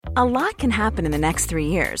A lot can happen in the next 3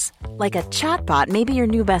 years. Like a chatbot may be your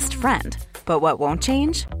new best friend. But what won't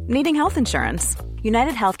change? Needing health insurance.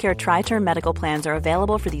 United Healthcare Tri-Term Medical Plans are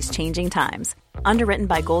available for these changing times. Underwritten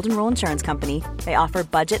by Golden Rule Insurance Company, they offer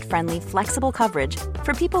budget-friendly, flexible coverage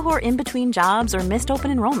for people who are in between jobs or missed open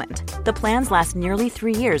enrollment. The plans last nearly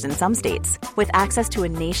 3 years in some states, with access to a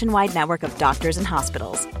nationwide network of doctors and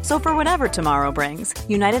hospitals. So for whatever tomorrow brings,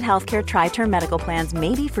 United Healthcare Tri-Term Medical Plans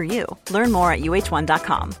may be for you. Learn more at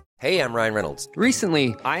uh1.com. Hey, I'm Ryan Reynolds.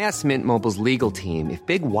 Recently, I asked Mint Mobile's legal team if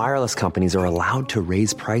big wireless companies are allowed to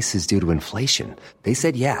raise prices due to inflation. They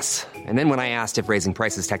said yes. And then when I asked if raising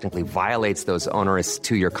prices technically violates those onerous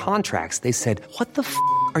 2-year contracts, they said, "What the f***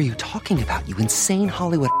 are you talking about, you insane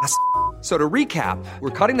Hollywood ass?" So to recap,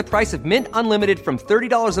 we're cutting the price of Mint Unlimited from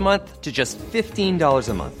 $30 a month to just $15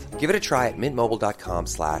 a month. Give it a try at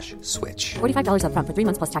mintmobile.com/switch. $45 up front for 3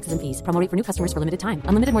 months plus taxes and fees. Promo rate for new customers for limited time.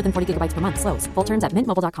 Unlimited more than 40 gigabytes per month. Slows full terms at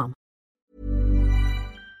mintmobile.com.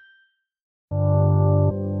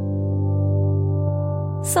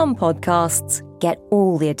 Some podcasts get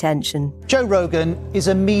all the attention. Joe Rogan is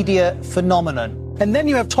a media phenomenon. And then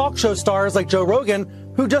you have talk show stars like Joe Rogan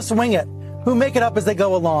who just wing it, who make it up as they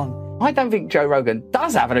go along. I don't think Joe Rogan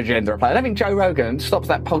does have an agenda at play. I don't think Joe Rogan stops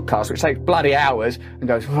that podcast, which takes bloody hours, and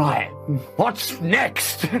goes, right, what's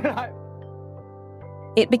next?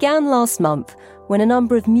 It began last month when a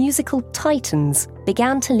number of musical titans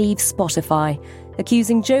began to leave Spotify,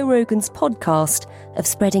 accusing Joe Rogan's podcast of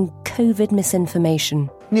spreading COVID misinformation.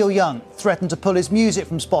 Neil Young threatened to pull his music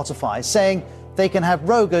from Spotify, saying they can have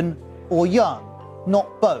Rogan or Young,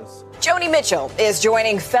 not both. Joni Mitchell is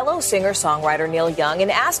joining fellow singer-songwriter Neil Young in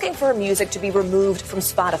asking for her music to be removed from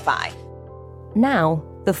Spotify. Now,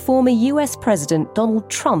 the former US President Donald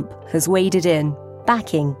Trump has waded in,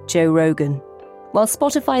 backing Joe Rogan. While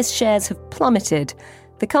Spotify's shares have plummeted,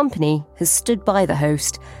 the company has stood by the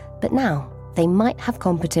host, but now they might have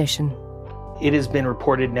competition. It has been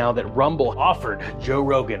reported now that Rumble offered Joe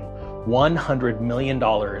Rogan $100 million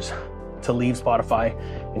to leave Spotify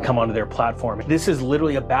and come onto their platform. This is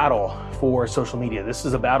literally a battle for social media. This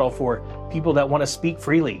is a battle for people that want to speak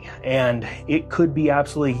freely, and it could be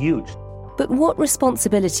absolutely huge. But what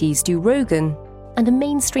responsibilities do Rogan and a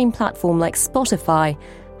mainstream platform like Spotify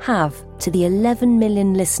have to the 11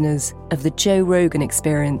 million listeners of the Joe Rogan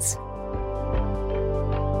Experience?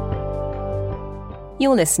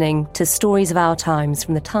 You're listening to Stories of Our Times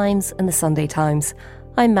from The Times and The Sunday Times.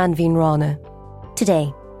 I'm Manveen Rana.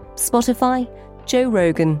 Today, Spotify, Joe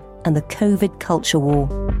Rogan, and the COVID culture war.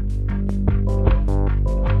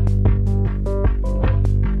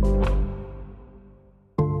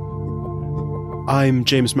 I'm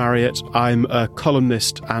James Marriott. I'm a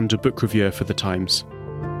columnist and a book reviewer for The Times.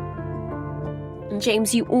 And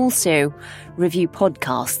James, you also review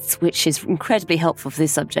podcasts, which is incredibly helpful for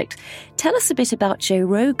this subject. Tell us a bit about Joe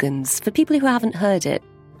Rogan's, for people who haven't heard it.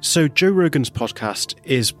 So Joe Rogan's podcast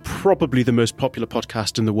is probably the most popular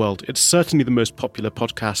podcast in the world. It's certainly the most popular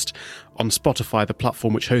podcast on Spotify, the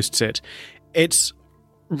platform which hosts it. It's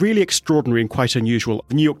really extraordinary and quite unusual.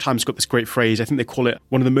 The New York Times got this great phrase. I think they call it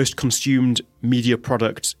one of the most consumed media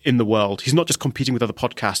products in the world. He's not just competing with other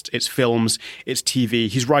podcasts. It's films, it's TV.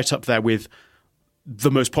 He's right up there with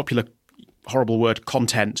the most popular, horrible word,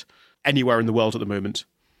 content anywhere in the world at the moment.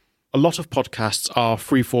 A lot of podcasts are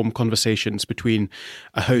free-form conversations between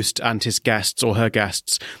a host and his guests or her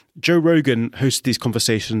guests. Joe Rogan hosts these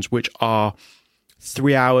conversations which are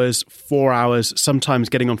 3 hours, 4 hours, sometimes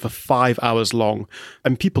getting on for 5 hours long.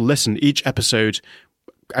 And people listen. Each episode,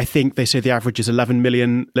 I think they say the average is 11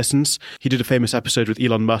 million listens. He did a famous episode with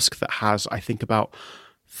Elon Musk that has, I think, about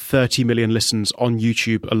 30 million listens on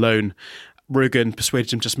YouTube alone. Rogan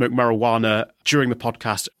persuaded him to smoke marijuana during the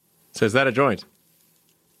podcast. So is that a joint?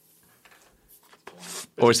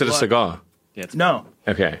 Or is it a cigar? Yeah, no.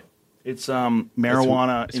 Okay. It's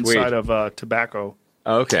marijuana it's inside weed. of tobacco.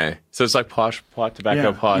 Oh, okay. So it's like pot tobacco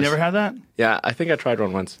Yeah. posh. You never had that? Yeah, I think I tried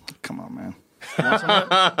one once. Come on, man. You want some of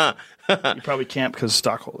that? You probably can't because of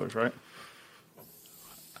stockholders, right?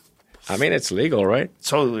 I mean, it's legal, right? It's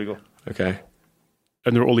totally legal. Okay.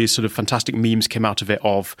 And there are all these sort of fantastic memes came out of it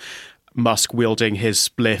of Musk wielding his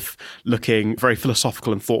spliff, looking very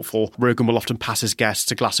philosophical and thoughtful. Rogan will often pass his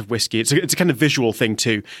guests a glass of whiskey. It's a kind of visual thing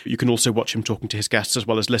too. You can also watch him talking to his guests as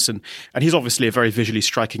well as listen. And he's obviously a very visually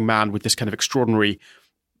striking man with this kind of extraordinary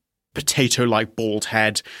potato-like bald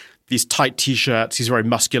head, these tight T-shirts. He's very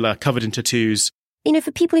muscular, covered in tattoos. You know,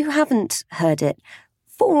 for people who haven't heard it,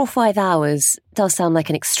 4 or 5 hours does sound like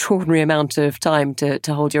an extraordinary amount of time to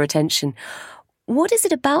hold your attention. What is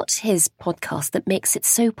it about his podcast that makes it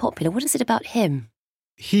so popular? What is it about him?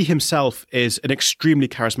 He himself is an extremely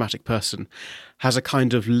charismatic person, has a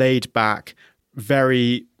kind of laid back,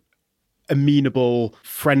 very amenable,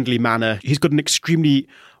 friendly manner. He's got an extremely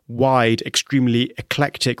wide, extremely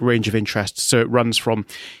eclectic range of interests. So it runs from,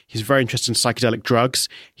 he's very interested in psychedelic drugs.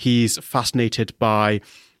 He's fascinated by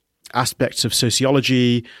aspects of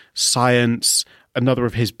sociology, science. Another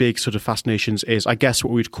of his big sort of fascinations is, I guess,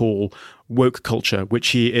 what we'd call woke culture, which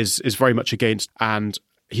he is very much against. And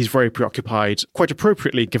he's very preoccupied, quite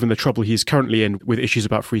appropriately, given the trouble he's currently in with issues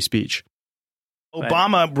about free speech.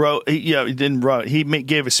 Obama wrote, he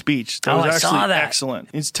gave a speech that was actually saw that. excellent.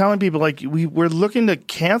 He's telling people, like, we're looking to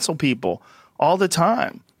cancel people all the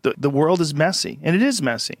time. The world is messy, and it is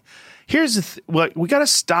messy. Here's the we got to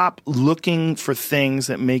stop looking for things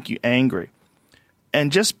that make you angry,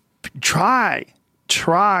 and just try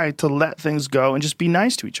to let things go and just be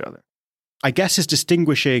nice to each other. I guess his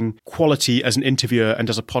distinguishing quality as an interviewer and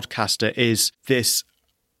as a podcaster is this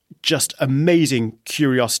just amazing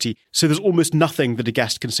curiosity. So there's almost nothing that a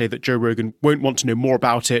guest can say that Joe Rogan won't want to know more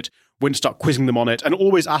about it, won't start quizzing them on it, and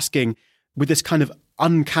always asking with this kind of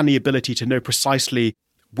uncanny ability to know precisely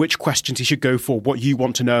which questions he should go for, what you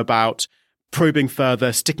want to know about, probing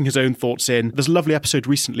further, sticking his own thoughts in. There's a lovely episode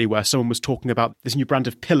recently where someone was talking about this new brand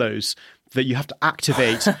of pillows that you have to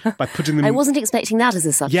activate by putting them... I wasn't expecting that as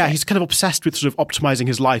a subject. Yeah, he's kind of obsessed with sort of optimizing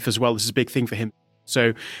his life as well. This is a big thing for him.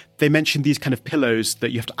 So they mentioned these kind of pillows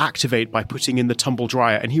that you have to activate by putting in the tumble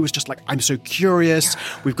dryer. And he was just like, I'm so curious.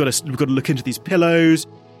 We've got to look into these pillows.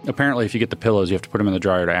 Apparently, if you get the pillows, you have to put them in the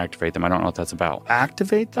dryer to activate them. I don't know what that's about.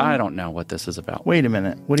 Activate them? I don't know what this is about. Wait a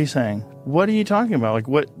minute. What are you saying? What are you talking about? Like,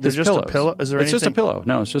 what? There's just pillows. A pillow? Is there It's anything? just a pillow.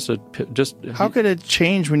 No, it's just How could it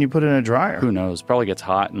change when you put it in a dryer? Who knows? Probably gets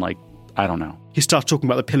hot and I don't know. He started talking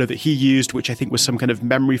about the pillow that he used, which I think was some kind of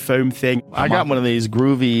memory foam thing. I got one of these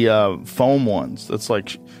groovy foam ones. It's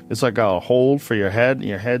like a hold for your head, and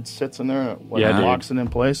your head sits in there when it locks it in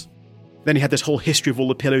place. Then he had this whole history of all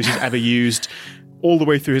the pillows he's ever used, all the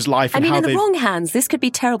way through his life. And in the wrong hands, this could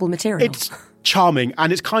be terrible material. It's charming,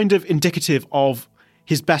 and it's kind of indicative of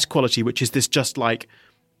his best quality, which is this just like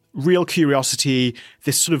real curiosity,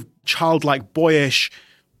 this sort of childlike, boyish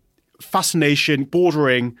fascination,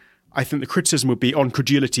 bordering, I think the criticism would be, on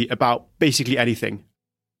credulity about basically anything.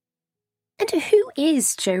 And who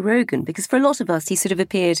is Joe Rogan? Because for a lot of us, he sort of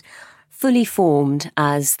appeared fully formed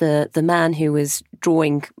as the man who was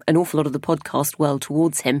drawing an awful lot of the podcast world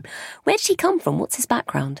towards him. Where did he come from? What's his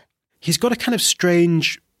background? He's got a kind of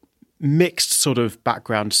strange, mixed sort of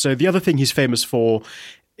background. So the other thing he's famous for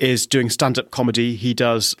is doing stand-up comedy. He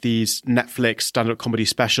does these Netflix stand-up comedy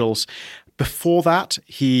specials. Before that,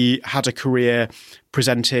 he had a career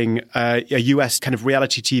presenting a US kind of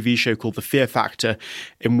reality TV show called The Fear Factor,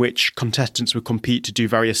 in which contestants would compete to do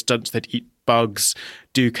various stunts. They'd eat bugs,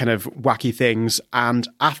 do kind of wacky things. And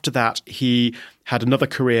after that, he had another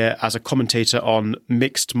career as a commentator on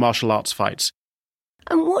mixed martial arts fights.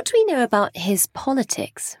 And what do we know about his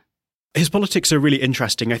politics? His politics are really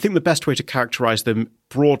interesting. I think the best way to characterize them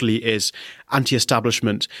broadly is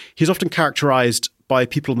anti-establishment. He's often characterized by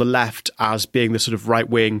people on the left as being the sort of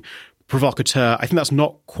right-wing provocateur. I think that's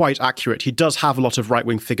not quite accurate. He does have a lot of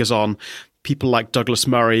right-wing figures on, people like Douglas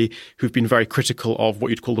Murray, who've been very critical of what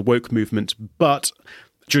you'd call the woke movement. But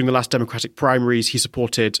during the last Democratic primaries, he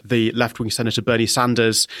supported the left-wing Senator Bernie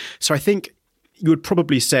Sanders. So I think you would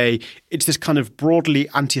probably say it's this kind of broadly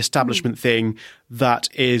anti-establishment thing that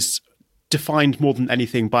is defined more than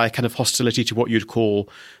anything by a kind of hostility to what you'd call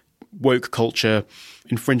woke culture,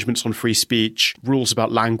 infringements on free speech, rules about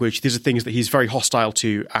language. These are things that he's very hostile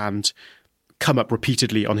to and come up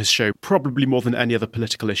repeatedly on his show, probably more than any other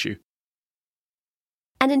political issue.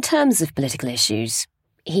 And in terms of political issues,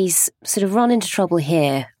 he's sort of run into trouble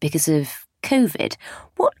here because of COVID.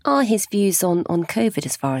 What are his views on COVID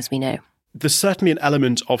as far as we know? There's certainly an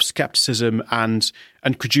element of skepticism and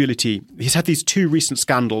credulity. He's had these two recent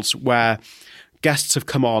scandals where guests have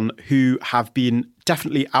come on who have been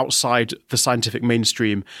definitely outside the scientific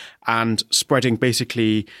mainstream and spreading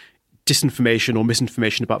basically disinformation or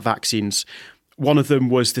misinformation about vaccines. One of them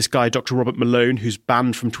was this guy, Dr. Robert Malone, who's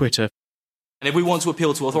banned from Twitter. And if we want to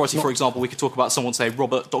appeal to authority, for example, we could talk about someone, say,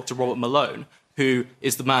 Dr. Robert Malone, who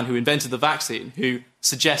is the man who invented the vaccine, who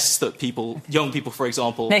suggests that young people, for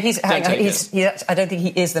example, no, I don't think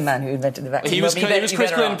he is the man who invented the vaccine. He was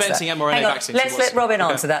critical in inventing mRNA vaccines. Let's let Robin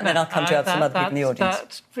answer that, and then I'll come to some other people in the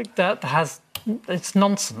audience. It's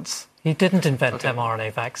nonsense. He didn't invent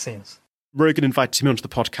mRNA vaccines. Rogan invited him onto the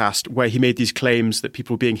podcast where he made these claims that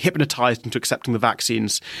people were being hypnotized into accepting the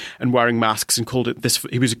vaccines and wearing masks, and called it this.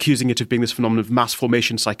 He was accusing it of being this phenomenon of mass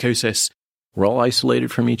formation psychosis. We're all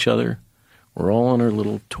isolated from each other. We're all on our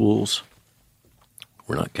little tools.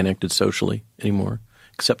 We're not connected socially anymore,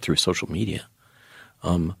 except through social media.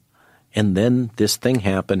 And then this thing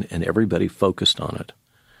happened and everybody focused on it.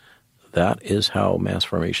 That is how mass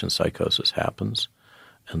formation psychosis happens.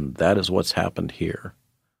 And that is what's happened here.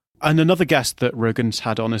 And another guest that Rogan's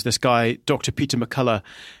had on is this guy, Dr. Peter McCullough,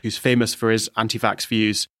 who's famous for his anti-vax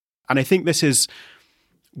views. And I think this is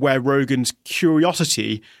where Rogan's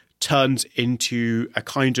curiosity turns into a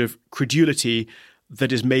kind of credulity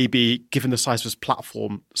that is maybe, given the size of his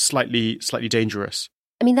platform, slightly dangerous.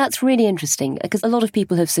 I mean, that's really interesting because a lot of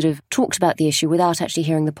people have sort of talked about the issue without actually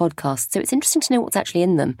hearing the podcast. So it's interesting to know what's actually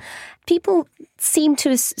in them. People seem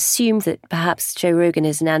to assume that perhaps Joe Rogan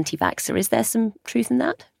is an anti-vaxxer. Is there some truth in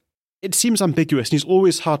that? It seems ambiguous and he's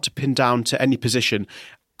always hard to pin down to any position.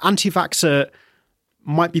 Anti-vaxxer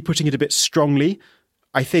might be putting it a bit strongly.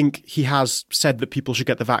 I think he has said that people should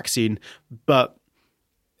get the vaccine, but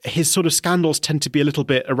his sort of scandals tend to be a little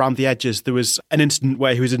bit around the edges. There was an incident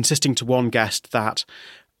where he was insisting to one guest that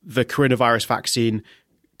the coronavirus vaccine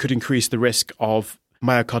could increase the risk of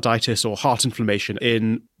myocarditis or heart inflammation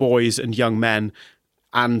in boys and young men.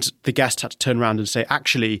 And the guest had to turn around and say,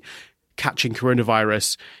 actually, catching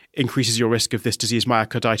coronavirus increases your risk of this disease,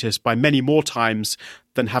 myocarditis, by many more times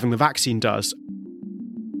than having the vaccine does.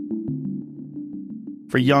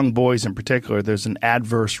 For young boys in particular, there's an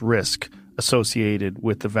adverse risk associated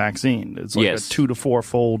with the vaccine. It's like a 2 to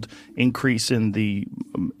 4-fold increase in the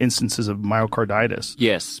instances of myocarditis.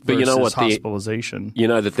 Yes, but you know what? Hospitalization. You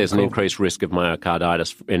know that there's an increased risk of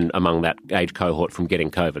myocarditis among that age cohort from getting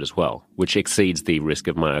COVID as well, which exceeds the risk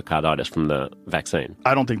of myocarditis from the vaccine.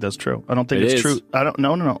 I don't think that's true. I don't think it's true.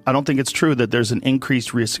 No. I don't think it's true that there's an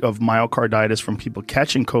increased risk of myocarditis from people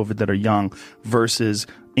catching COVID that are young versus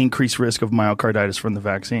increased risk of myocarditis from the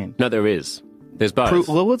vaccine. No, there is. There's both.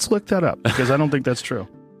 Well, let's look that up because I don't think that's true.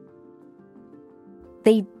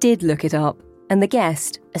 They did look it up, and the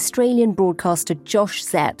guest, Australian broadcaster Josh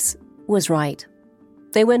Zepps, was right.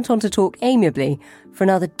 They went on to talk amiably for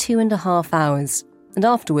another 2.5 hours, and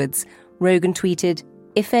afterwards, Rogan tweeted,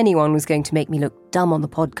 "If anyone was going to make me look dumb on the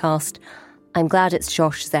podcast, I'm glad it's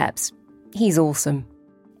Josh Zepps. He's awesome."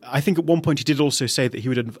 I think at one point he did also say that he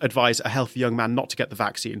would advise a healthy young man not to get the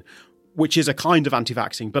vaccine, which is a kind of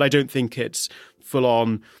anti-vaxxing, but I don't think it's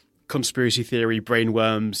full-on conspiracy theory,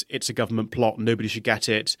 brainworms, it's a government plot, nobody should get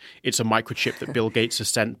it, it's a microchip that Bill Gates has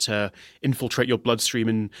sent to infiltrate your bloodstream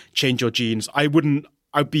and change your genes. I would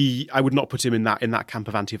not put him in that camp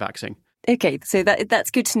of anti-vaxxing. Okay, so that's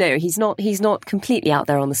good to know. He's not completely out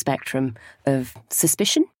there on the spectrum of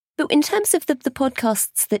suspicion. But in terms of the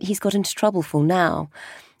podcasts that he's got into trouble for now,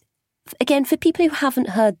 again, for people who haven't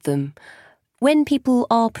heard them, when people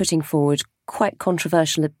are putting forward quite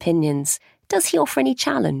controversial opinions, does he offer any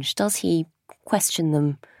challenge? Does he question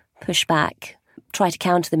them, push back, try to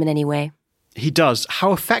counter them in any way? He does.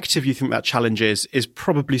 How effective you think that challenge is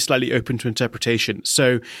probably slightly open to interpretation.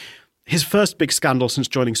 So his first big scandal since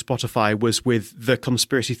joining Spotify was with the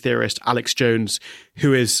conspiracy theorist Alex Jones,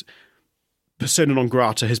 who is persona non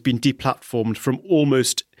grata, has been deplatformed from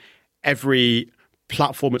almost every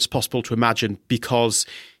platform it's possible to imagine because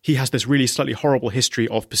he has this really slightly horrible history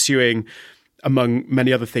of pursuing, among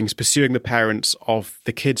many other things, pursuing the parents of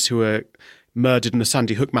the kids who were murdered in the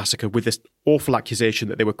Sandy Hook massacre with this awful accusation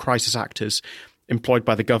that they were crisis actors employed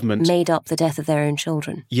by the government. Made up the death of their own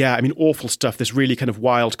children. Yeah, I mean, awful stuff. This really kind of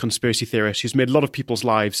wild conspiracy theorist who's made a lot of people's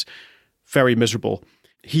lives very miserable.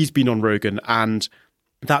 He's been on Rogan, and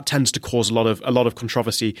that tends to cause a lot of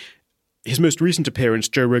controversy. His most recent appearance,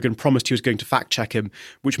 Joe Rogan promised he was going to fact-check him,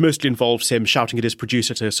 which mostly involves him shouting at his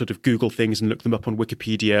producer to sort of Google things and look them up on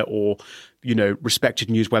Wikipedia or,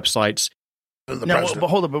 respected news websites. Now, but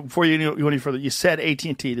hold on, but before you go any further, you said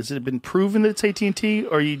AT&T. Has it been proven that it's AT&T,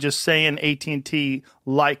 or are you just saying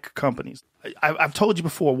AT&T-like companies? I've told you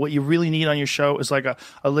before, what you really need on your show is like a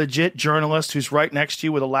legit journalist who's right next to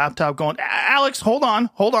you with a laptop going, Alex, hold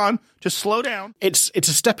on, just slow down. It's a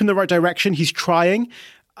step in the right direction. He's trying.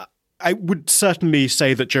 I would certainly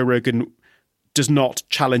say that Joe Rogan does not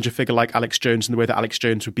challenge a figure like Alex Jones in the way that Alex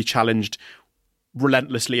Jones would be challenged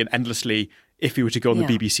relentlessly and endlessly if he were to go on the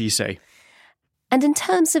BBC, say. And in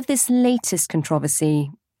terms of this latest controversy,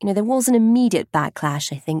 there was an immediate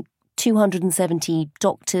backlash, I think. 270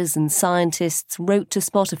 doctors and scientists wrote to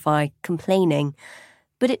Spotify complaining,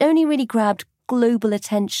 but it only really grabbed global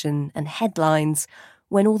attention and headlines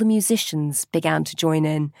when all the musicians began to join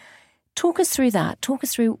in. Talk us through that. Talk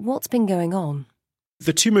us through what's been going on.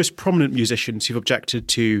 The two most prominent musicians who've objected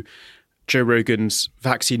to Joe Rogan's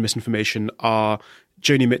vaccine misinformation are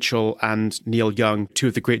Joni Mitchell and Neil Young, two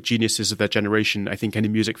of the great geniuses of their generation, I think any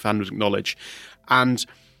music fan would acknowledge. And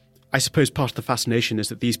I suppose part of the fascination is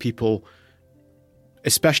that these people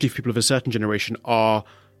especially for people of a certain generation, are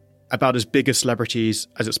about as big as celebrities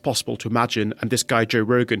as it's possible to imagine. And this guy, Joe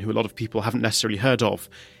Rogan, who a lot of people haven't necessarily heard of,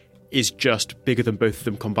 is just bigger than both of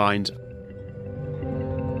them combined.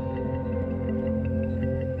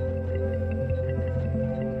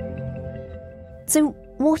 So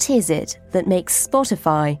what is it that makes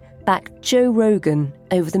Spotify back Joe Rogan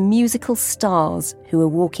over the musical stars who are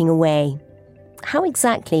walking away? How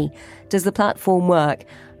exactly does the platform work,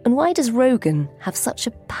 and why does Rogan have such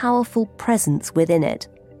a powerful presence within it?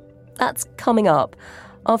 That's coming up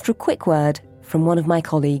after a quick word from one of my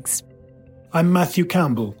colleagues. I'm Matthew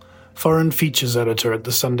Campbell, foreign features editor at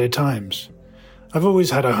the Sunday Times. I've always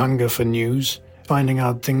had a hunger for news, finding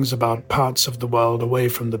out things about parts of the world away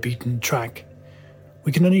from the beaten track.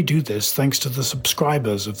 We can only do this thanks to the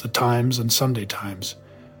subscribers of The Times and Sunday Times.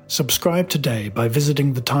 Subscribe today by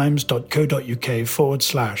visiting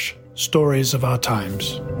thetimes.co.uk/stories of our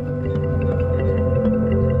times.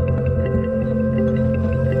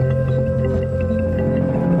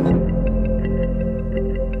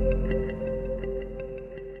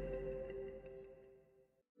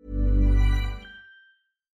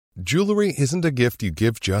 Jewelry isn't a gift you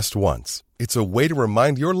give just once. It's a way to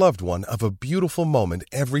remind your loved one of a beautiful moment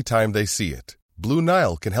every time they see it. Blue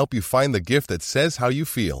Nile can help you find the gift that says how you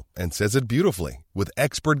feel and says it beautifully, with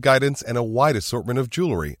expert guidance and a wide assortment of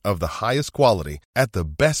jewelry of the highest quality at the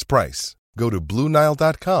best price. Go to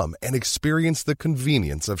BlueNile.com and experience the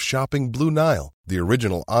convenience of shopping Blue Nile, the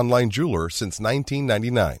original online jeweler since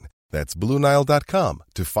 1999. That's BlueNile.com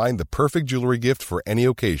to find the perfect jewelry gift for any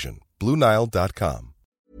occasion. BlueNile.com.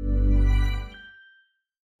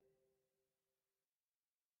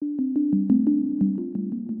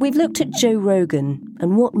 We've looked at Joe Rogan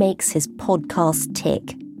and what makes his podcast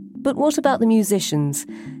tick. But what about the musicians,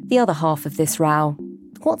 the other half of this row?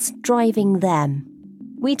 What's driving them?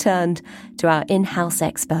 We turned to our in-house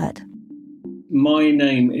expert. My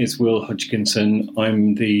name is Will Hodgkinson.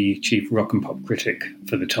 I'm the chief rock and pop critic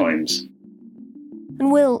for The Times.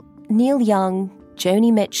 And Will, Neil Young,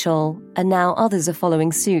 Joni Mitchell, and now others are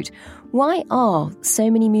following suit. Why are so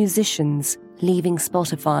many musicians leaving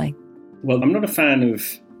Spotify? Well, I'm not a fan of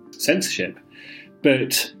censorship,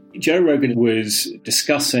 but Joe Rogan was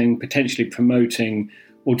discussing, potentially promoting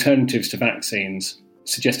alternatives to vaccines,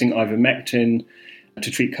 suggesting ivermectin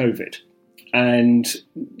to treat COVID. And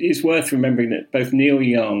it's worth remembering that both Neil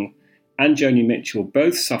Young and Joni Mitchell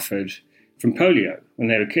both suffered from polio when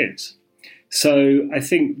they were kids. So I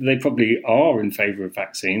think they probably are in favour of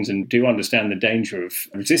vaccines and do understand the danger of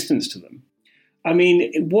resistance to them. I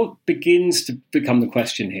mean, what begins to become the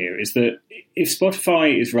question here is that if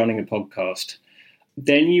Spotify is running a podcast,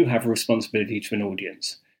 then you have a responsibility to an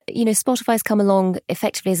audience. You know, Spotify's come along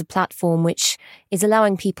effectively as a platform which is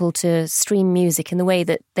allowing people to stream music in the way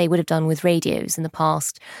that they would have done with radios in the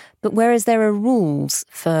past. But whereas there are rules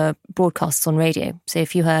for broadcasts on radio, so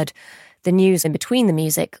if you heard the news in between the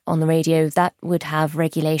music on the radio, that would have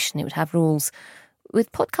regulation, it would have rules.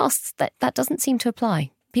 With podcasts, that doesn't seem to apply.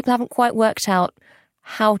 People haven't quite worked out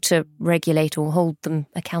how to regulate or hold them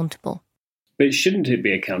accountable. But shouldn't it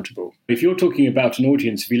be accountable? If you're talking about an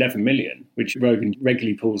audience of 11 million, which Rogan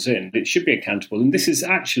regularly pulls in, it should be accountable. And this is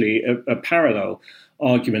actually a parallel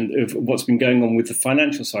argument of what's been going on with the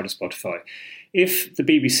financial side of Spotify. If the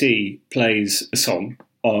BBC plays a song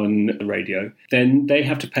on the radio, then they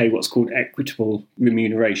have to pay what's called equitable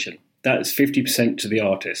remuneration. That's 50% to the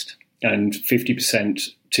artist and 50%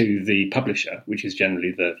 to the publisher, which is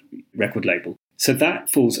generally the record label. So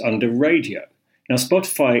that falls under radio. Now,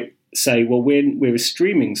 Spotify say, well, we're a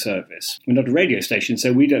streaming service. We're not a radio station,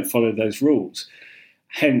 so we don't follow those rules.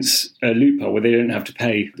 Hence a loophole where they don't have to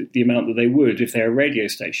pay the amount that they would if they're a radio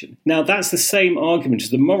station. Now, that's the same argument as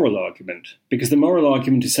the moral argument, because the moral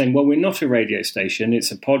argument is saying, well, we're not a radio station.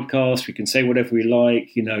 It's a podcast. We can say whatever we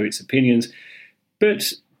like. You know, it's opinions.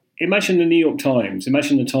 But imagine the New York Times,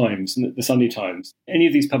 imagine the Times, the Sunday Times, any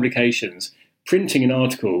of these publications printing an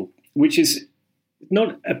article, which is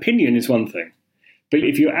not opinion is one thing. But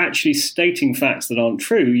if you're actually stating facts that aren't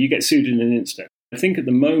true, you get sued in an instant. I think at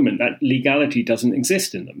the moment that legality doesn't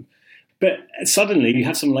exist in them. But suddenly you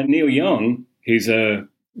have someone like Neil Young, who's a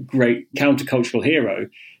great countercultural hero,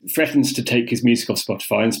 threatens to take his music off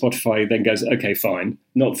Spotify, and Spotify then goes, okay, fine,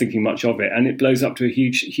 not thinking much of it. And it blows up to a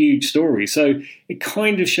huge, huge story. So it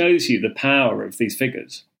kind of shows you the power of these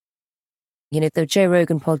figures. You know, the Joe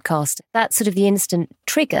Rogan podcast, that's sort of the instant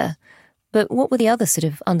trigger. But what were the other sort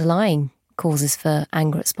of underlying causes for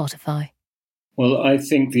anger at Spotify? Well, I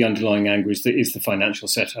think the underlying anger is the financial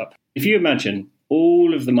setup. If you imagine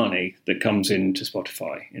all of the money that comes into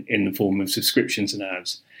Spotify in the form of subscriptions and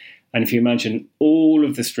ads, And if you imagine all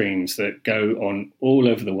of the streams that go on all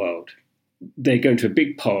over the world, they go into a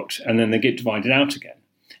big pot and then they get divided out again.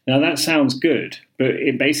 Now, that sounds good, but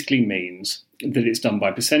it basically means that it's done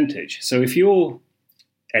by percentage. So if you're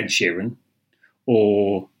Ed Sheeran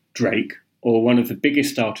or Drake or one of the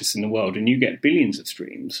biggest artists in the world and you get billions of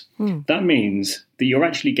streams, that means that you're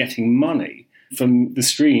actually getting money from the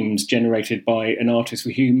streams generated by an artist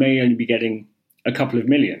who may only be getting a couple of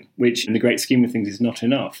million, which in the great scheme of things is not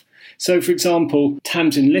enough. So, for example,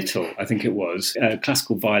 Tamsin Little, I think it was, a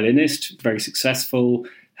classical violinist, very successful,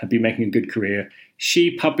 had been making a good career.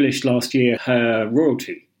 She published last year her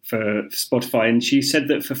royalty for Spotify, and she said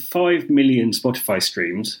that for 5 million Spotify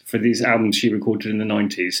streams for these albums she recorded in the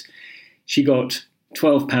 90s, she got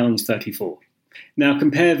 £12.34. Now,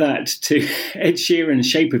 compare that to Ed Sheeran's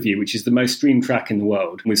Shape of You, which is the most streamed track in the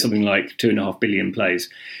world, with something like 2.5 billion plays.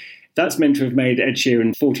 That's meant to have made Ed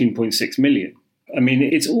Sheeran 14.6 million. I mean,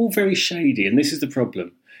 it's all very shady, and this is the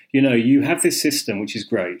problem. You know, you have this system, which is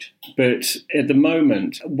great, but at the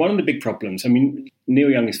moment, one of the big problems, I mean, Neil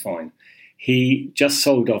Young is fine. He just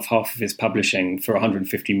sold off half of his publishing for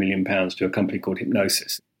 £150 million to a company called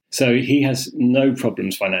Hipgnosis. So he has no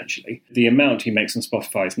problems financially. The amount he makes on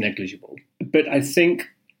Spotify is negligible. But I think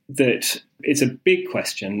that it's a big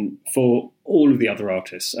question for all of the other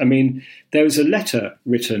artists. I mean, there was a letter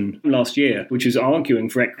written last year which was arguing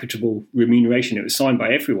for equitable remuneration. It was signed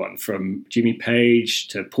by everyone from Jimmy Page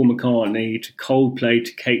to Paul McCartney to Coldplay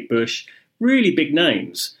to Kate Bush, really big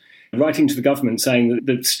names, writing to the government saying that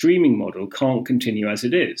the streaming model can't continue as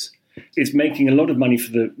it is. It's making a lot of money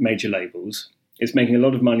for the major labels. It's making a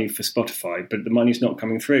lot of money for Spotify, but the money's not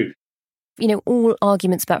coming through. You know, all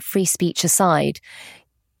arguments about free speech aside,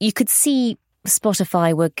 you could see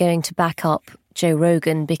Spotify were going to back up Joe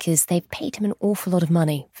Rogan because they've paid him an awful lot of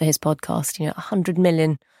money for his podcast, you know, $100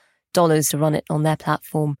 million to run it on their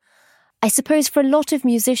platform. I suppose for a lot of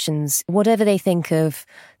musicians, whatever they think of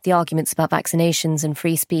the arguments about vaccinations and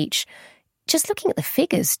free speech, just looking at the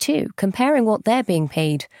figures too, comparing what they're being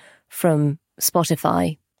paid from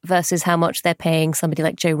Spotify versus how much they're paying somebody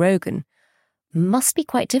like Joe Rogan must be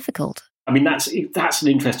quite difficult. I mean, that's an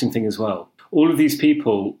interesting thing as well. All of these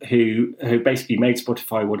people who basically made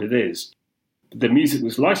Spotify what it is, the music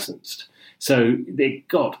was licensed. So they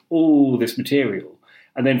got all this material.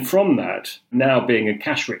 And then from that, now being a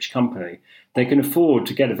cash-rich company, they can afford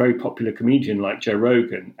to get a very popular comedian like Joe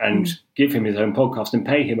Rogan and give him his own podcast and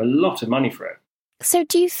pay him a lot of money for it. So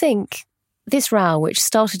do you think this row, which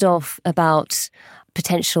started off about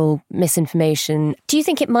potential misinformation, do you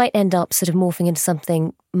think it might end up sort of morphing into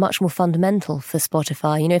something much more fundamental for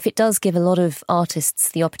Spotify? You know, if it does give a lot of artists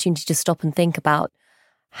the opportunity to stop and think about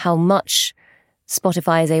how much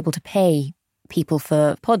Spotify is able to pay people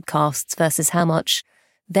for podcasts versus how much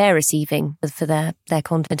they're receiving for their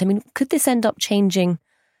content. I mean, could this end up changing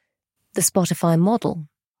the Spotify model?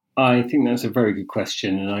 I think that's a very good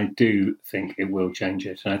question, and I do think it will change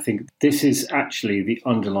it. And I think this is actually the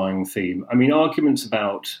underlying theme. I mean, arguments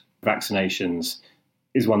about vaccinations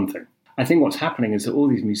is one thing. I think what's happening is that all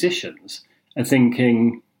these musicians are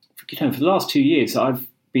thinking, you know, for the last 2 years, I've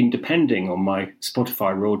been depending on my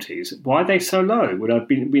Spotify royalties. Why are they so low when I've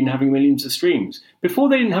been having millions of streams? Before,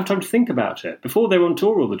 they didn't have time to think about it. Before, they were on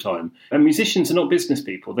tour all the time. And musicians are not business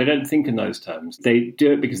people. They don't think in those terms. They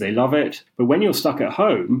do it because they love it. But when you're stuck at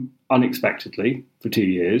home, unexpectedly, for 2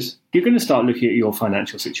 years, you're going to start looking at your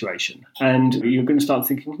financial situation. And you're going to start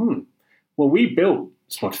thinking, well, we built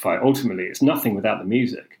Spotify. Ultimately, it's nothing without the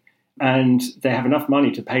music. And they have enough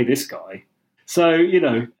money to pay this guy. So, you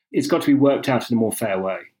know, it's got to be worked out in a more fair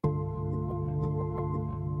way.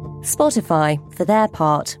 Spotify, for their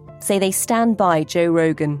part, say they stand by Joe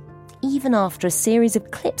Rogan, even after a series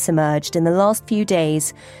of clips emerged in the last few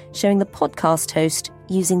days showing the podcast host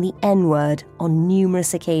using the N-word on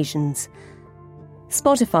numerous occasions.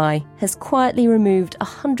 Spotify has quietly removed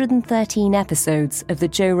 113 episodes of the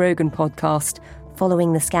Joe Rogan podcast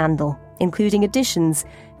following the scandal, including additions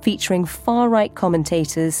featuring far-right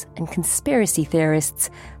commentators and conspiracy theorists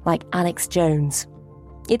like Alex Jones.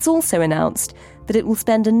 It's also announced that it will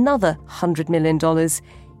spend another $100 million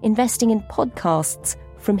investing in podcasts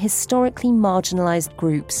from historically marginalised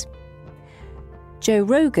groups. Joe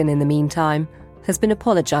Rogan, in the meantime, has been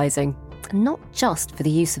apologising, and not just for the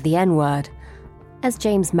use of the N-word, as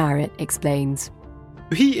James Marriott explains.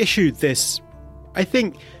 He issued this, I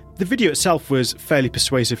think. The video itself was fairly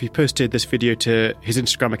persuasive. He posted this video to his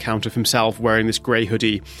Instagram account of himself wearing this grey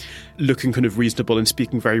hoodie, looking kind of reasonable and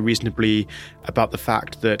speaking very reasonably about the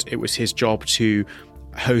fact that it was his job to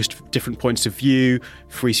host different points of view.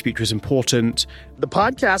 Free speech was important. The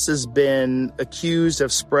podcast has been accused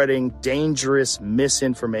of spreading dangerous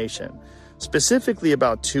misinformation, specifically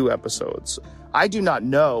about 2 episodes. I do not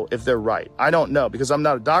know if they're right. I don't know because I'm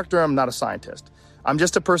not a doctor. I'm not a scientist. I'm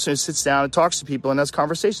just a person who sits down and talks to people and has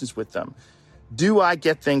conversations with them. Do I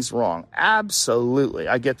get things wrong? Absolutely,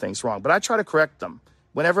 I get things wrong, but I try to correct them.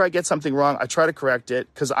 Whenever I get something wrong, I try to correct it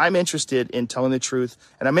because I'm interested in telling the truth,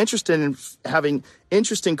 and I'm interested in having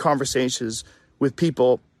interesting conversations with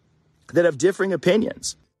people that have differing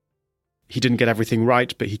opinions. He didn't get everything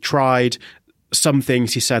right, but he tried. Some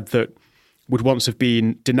things he said that would once have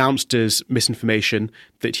been denounced as misinformation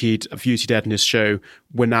that he'd aired in his show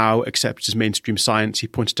were now accepted as mainstream science. He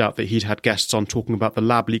pointed out that he'd had guests on talking about the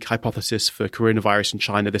lab leak hypothesis for coronavirus in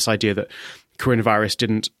China, this idea that coronavirus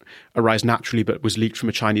didn't arise naturally but was leaked from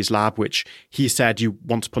a Chinese lab, which he said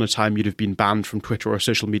once upon a time you'd have been banned from Twitter or a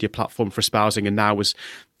social media platform for espousing, and now was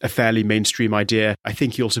a fairly mainstream idea. I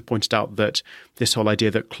think he also pointed out that this whole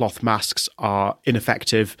idea that cloth masks are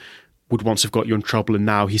ineffective would once have got you in trouble, and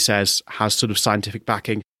now, he says, has sort of scientific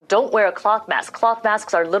backing. Don't wear a cloth mask. Cloth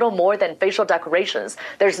masks are little more than facial decorations.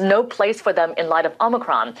 There's no place for them in light of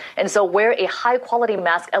Omicron. And so wear a high-quality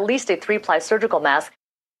mask, at least a 3-ply surgical mask.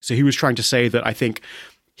 So he was trying to say that I think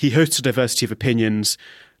he hosts a diversity of opinions.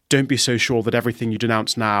 Don't be so sure that everything you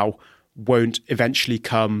denounce now won't eventually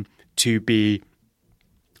come to be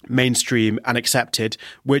mainstream and accepted,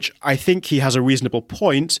 which I think he has a reasonable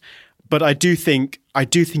point. But I do think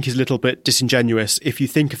he's a little bit disingenuous if you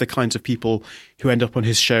think of the kinds of people who end up on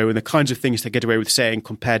his show and the kinds of things they get away with saying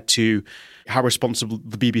compared to how responsible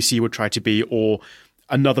the BBC would try to be, or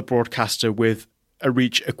another broadcaster with a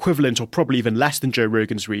reach equivalent or probably even less than Joe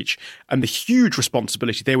Rogan's reach, and the huge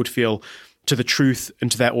responsibility they would feel to the truth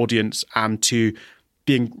and to their audience and to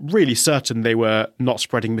being really certain they were not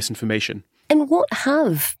spreading misinformation. And what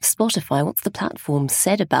have Spotify, what's the platform,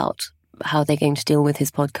 said about how they're going to deal with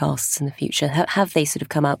his podcasts in the future? Have they sort of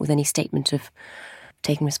come out with any statement of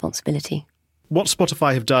taking responsibility? What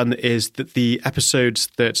Spotify have done is that the episodes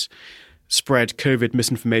that spread COVID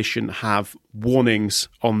misinformation have warnings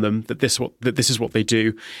on them that this is what they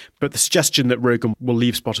do. But the suggestion that Rogan will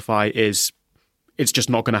leave Spotify it's just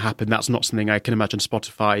not going to happen. That's not something I can imagine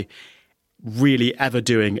Spotify really ever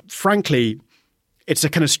doing. Frankly, it's a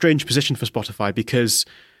kind of strange position for Spotify because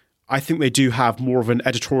I think they do have more of an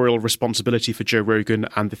editorial responsibility for Joe Rogan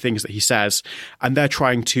and the things that he says. And they're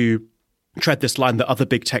trying to tread this line that other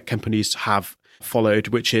big tech companies have followed,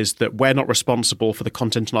 which is that we're not responsible for the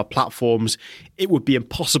content on our platforms. It would be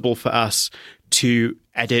impossible for us to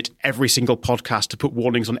edit every single podcast, to put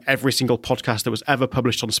warnings on every single podcast that was ever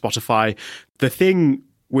published on Spotify. The thing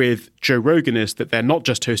with Joe Rogan is that they're not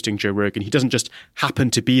just hosting Joe Rogan. He doesn't just happen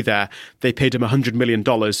to be there. They paid him $100 million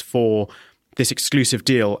for this exclusive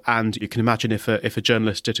deal. And you can imagine if a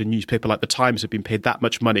journalist at a newspaper like The Times had been paid that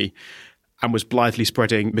much money and was blithely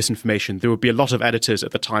spreading misinformation, there would be a lot of editors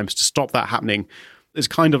at The Times to stop that happening. It's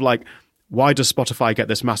kind of like, why does Spotify get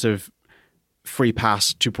this massive free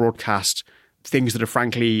pass to broadcast things that are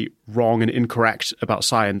frankly wrong and incorrect about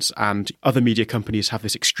science, and other media companies have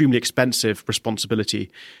this extremely expensive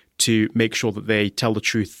responsibility to make sure that they tell the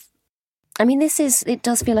truth? I mean, it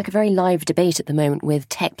does feel like a very live debate at the moment with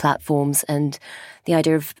tech platforms and the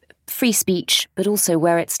idea of free speech, but also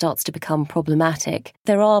where it starts to become problematic.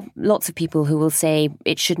 There are lots of people who will say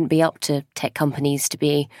it shouldn't be up to tech companies to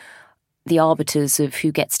be the arbiters of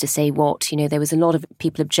who gets to say what. You know, there was a lot of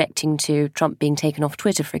people objecting to Trump being taken off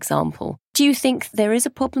Twitter, for example. Do you think there is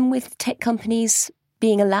a problem with tech companies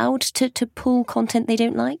being allowed to pull content they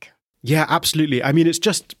don't like? Yeah, absolutely. I mean,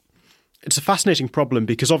 it's a fascinating problem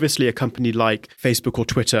because obviously a company like Facebook or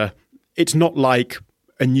Twitter, it's not like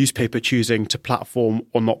a newspaper choosing to platform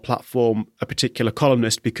or not platform a particular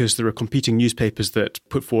columnist because there are competing newspapers that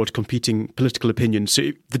put forward competing political opinions.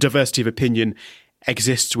 So the diversity of opinion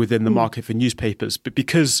exists within the market for newspapers. But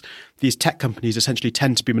because these tech companies essentially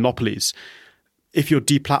tend to be monopolies, if you're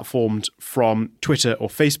deplatformed from Twitter or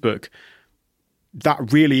Facebook, that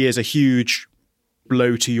really is a huge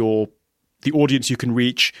blow to the audience you can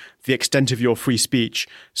reach, the extent of your free speech.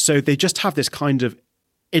 So they just have this kind of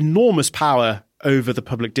enormous power over the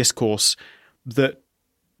public discourse that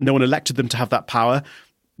no one elected them to have that power.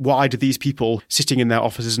 Why do these people sitting in their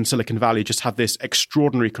offices in Silicon Valley just have this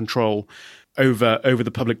extraordinary control over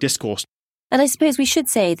the public discourse? And I suppose we should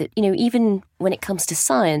say that, you know, even when it comes to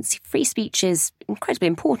science, free speech is incredibly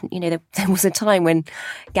important. You know, there was a time when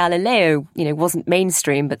Galileo, you know, wasn't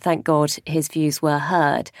mainstream, but thank God his views were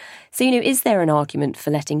heard. So, you know, is there an argument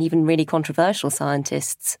for letting even really controversial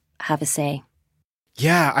scientists have a say?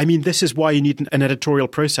 Yeah, I mean, this is why you need an editorial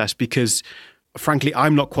process, because frankly,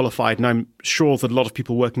 I'm not qualified, and I'm sure that a lot of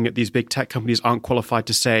people working at these big tech companies aren't qualified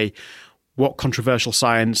to say what controversial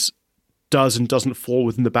science does and doesn't fall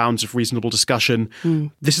within the bounds of reasonable discussion.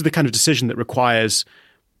 This is the kind of decision that requires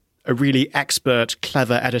a really expert,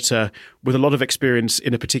 clever editor with a lot of experience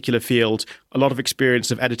in a particular field, a lot of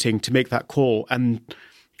experience of editing to make that call. And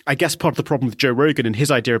I guess part of the problem with Joe Rogan and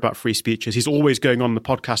his idea about free speech is he's always going on the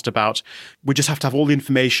podcast about, we just have to have all the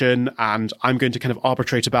information and I'm going to kind of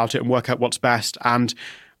arbitrate about it and work out what's best. And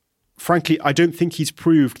frankly, I don't think he's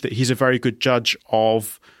proved that he's a very good judge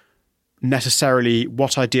of necessarily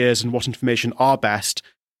what ideas and what information are best.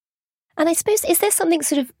 And I suppose, is there something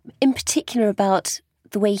sort of in particular about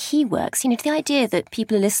the way he works? The idea that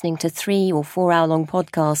people are listening to 3 or 4 hour long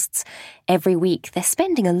podcasts every week, they're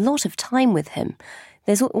spending a lot of time with him.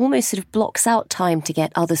 There's almost sort of blocks out time to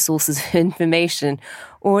get other sources of information,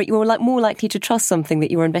 or you're more likely to trust something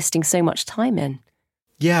that you're investing so much time in.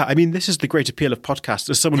 Yeah, I mean, this is the great appeal of podcasts.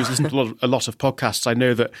 As someone who's listened to a lot of podcasts, I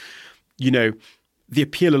know that, the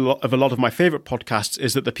appeal of a lot of my favorite podcasts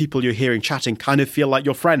is that the people you're hearing chatting kind of feel like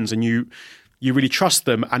your friends, and you really trust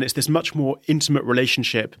them. And it's this much more intimate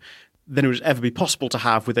relationship than it would ever be possible to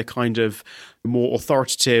have with a kind of more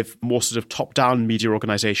authoritative, more sort of top-down media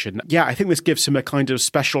organization. Yeah, I think this gives him a kind of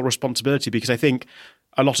special responsibility, because I think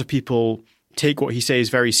a lot of people take what he says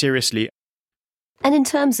very seriously. And in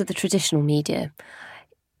terms of the traditional media,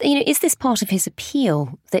 is this part of his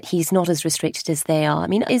appeal that he's not as restricted as they are? I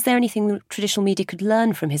mean, is there anything the traditional media could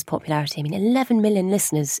learn from his popularity? I mean, 11 million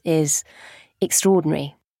listeners is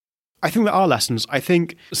extraordinary. I think there are lessons. I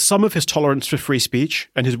think some of his tolerance for free speech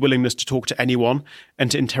and his willingness to talk to anyone and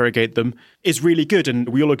to interrogate them is really good. And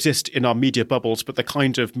we all exist in our media bubbles, but the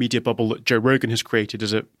kind of media bubble that Joe Rogan has created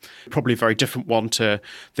is probably a very different one to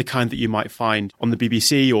the kind that you might find on the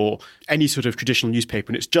BBC or any sort of traditional newspaper.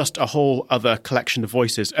 And it's just a whole other collection of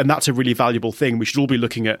voices. And that's a really valuable thing. We should all be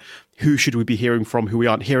looking at who should we be hearing from, who we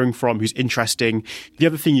aren't hearing from, who's interesting. The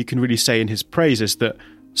other thing you can really say in his praise is that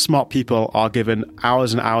smart people are given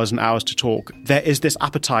hours and hours and hours to talk. There is this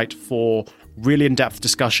appetite for really in-depth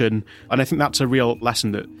discussion. And I think that's a real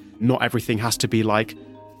lesson, that not everything has to be like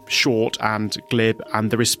short and glib,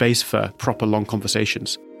 and there is space for proper long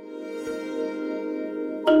conversations.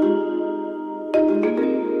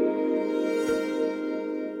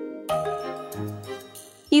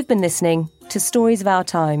 You've been listening to Stories of Our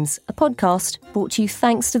Times, a podcast brought to you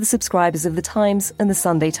thanks to the subscribers of The Times and The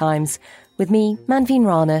Sunday Times, with me, Manveen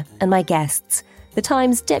Rana, and my guests, The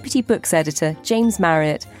Times Deputy Books Editor James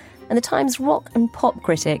Marriott and The Times rock and pop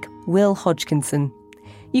critic Will Hodgkinson.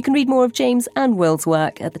 You can read more of James and Will's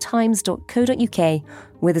work at thetimes.co.uk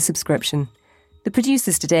with a subscription. The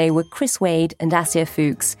producers today were Chris Wade and Asya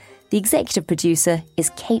Fuchs. The executive producer is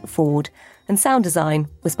Kate Ford, and sound design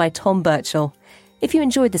was by Tom Birchall. If you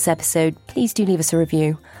enjoyed this episode, please do leave us a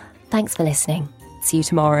review. Thanks for listening. See you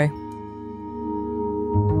tomorrow.